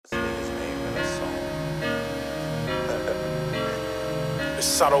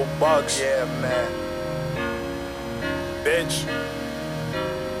It's Otto Buckz. Yeah, man. Bitch.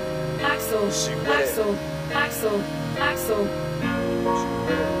 Axel, She with it. Axel, Axel, Axel.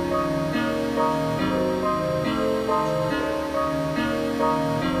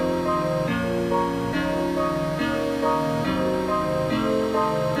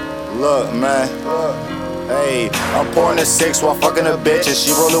 Look, man. Hey, I'm pouring a 6 while fucking a bitch, and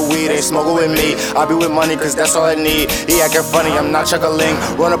she roll the weed, ain't smoking with me. I be with money cause that's all I need. He acting funny, I'm not chuckling.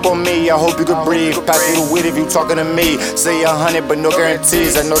 Run up on me, I hope you can breathe. Pass me the weed if you talking to me. Say 100 but no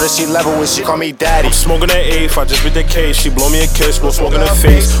guarantees. I know that she level when she call me daddy. I'm smoking an eighth, I just bit the case. She blow me a kiss, blow smoke in her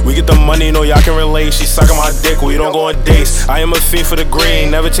face. We get the money, know y'all can relate. She sucking my dick, we don't go on dates. I am a fiend for the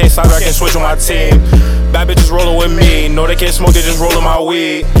green, never change sides, I can switch on my team. Bad bitches rolling with me, know they can't smoke, they just rolling my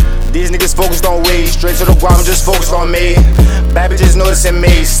weed. These niggas focused on weed, straight to the ground, just focused on me. Bad bitches noticing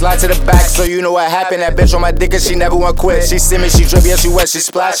me, slide to the back so you know what happened. That bitch on my dick and she never won't quit. She see me, she drippy, yeah, she wet, she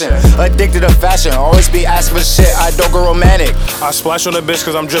splashing. Addicted to fashion, always be asking for shit, I don't go romantic. I splash on the bitch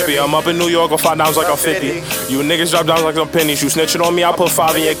cause I'm drippy. I'm up in New York on $5 like I'm 50. You niggas drop down like some pennies. You snitching on me, I put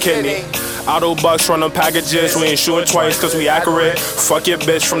 5 in your kidney. Otto Buckz run them packages, we ain't shooting twice cause we accurate. Fuck your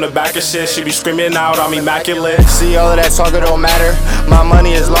bitch from the back of shit, she be screaming out, I'm immaculate. See all of that talking don't matter, my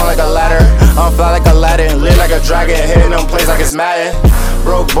money is long like a ladder. I'm fly like Aladdin, live like a dragon, hitting them plays like it's Madden.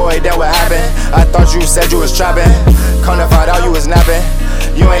 Broke boy, then what happened? I thought you said you was trapping, come to find out you was napping.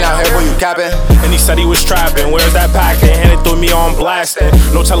 You ain't out here, boy, you capping. And he said he was trapping, where's that pack? They handed through me on blasting.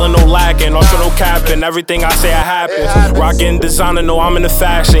 No telling, no lacking, also no capping. Everything I say, it happens. Rockin' designer, know I'm in the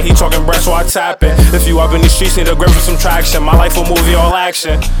fashion. He talking breath, so I tap it. If you up in the streets, need a grip for some traction. My life a movie, all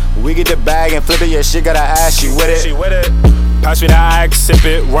action. We get the bag and flip it, yeah, shit got an ass, she with it. She with it. Pass me the axe, sip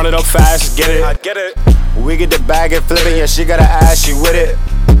it, run it up fast, get it. I get it. We get the bag and flip it, yeah, she got an ass, she with it.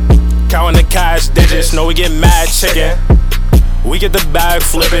 Counting the cash digits, know we get mad chicken. We get the bag,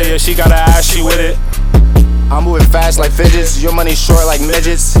 flip it, yeah, she got an ass, she with it. I'm moving fast like fidgets, your money short like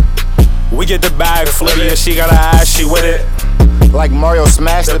midgets. We get the bag, flip it, yeah, she got an ass, she with it. Like Mario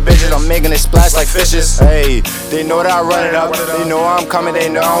smash the bitches, I'm making it splash like fishes. Hey, they know that I run it up, they know I'm coming, they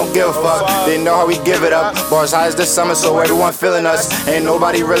know I don't give a fuck. They know how we give it up, bars high as the summer so everyone feeling us. Ain't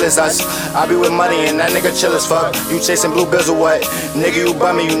nobody real as us, I be with money and that nigga chill as fuck. You chasing blue bills or what? Nigga you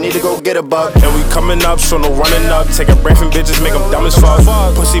bummy, you need to go get a buck. And we coming up, so no running up. Taking break from bitches, make them dumb as fuck.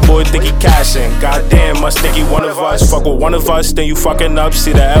 Pussy boy think he cashing, goddamn must think he one of us. Fuck with one of us, then you fucking up.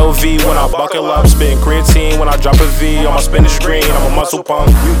 See the LV when I buckle up, spitting creatine when I drop a V on my spinach green. I'm a muscle pump.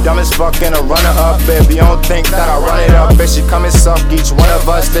 You dumb as fuck and a runner up, baby. You don't think that I run it up. Bitch, she come and suck each one of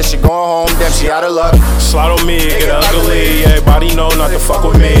us. Then she going home, damn, she out of luck. Slide on me, get ugly. Everybody know not to fuck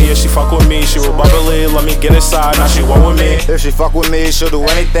with me. Yeah, she fuck with me, she real bubbly. Let me get inside, now she want with me. If she fuck with me, she'll do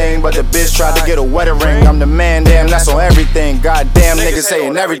anything. But the bitch tried to get a wedding ring. I'm the man, damn, that's on everything. Goddamn, niggas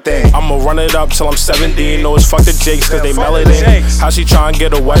saying everything. I'ma run it up till I'm 70. Know it's fuck the Jakes cause they melody. How she tryna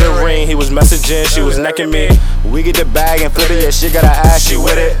get a wedding ring? He was messaging, she was necking me. We get the bag and flip it, yeah, she got an ass, she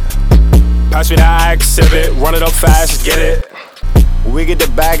with it. Pass me the axe, sip it, run it up fast, get it. We get the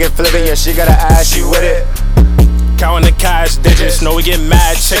bag and flip it, yeah, she got an ass, she with it. Counting the cash digits, know we get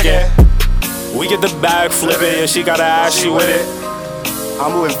mad chicken. We get the bag, flip it, yeah, she got an ass, she with it.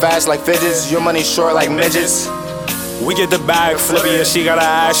 I'm moving fast like fidgets, your money short like midgets. We get the bag, flip it, yeah, she got an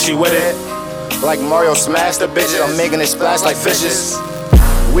ass, she with it. Like Mario smash the bitches, I'm making it splash like fishes.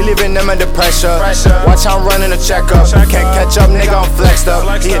 We leaving them under pressure. Watch how I'm running a checkup. Can't catch up, nigga, I'm flexed up.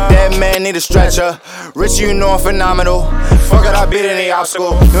 He a dead man, need a stretcher. Rich, you know I'm phenomenal. Fuck it, I beat any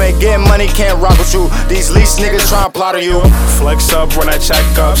obstacle. You ain't getting money, can't rock with you. These least niggas tryna plot on you. Flex up, run that check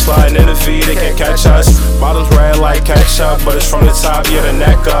up. Sliding in the V, they can't catch us. Bottoms red like ketchup, but it's from the top, yeah, the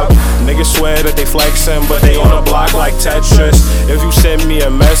neck up. Niggas swear that they flexing, but they on the block like Tetris. If you send me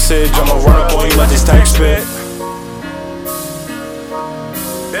a message, I'ma run up on you like this text spit.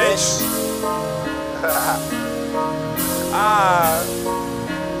 Bitch.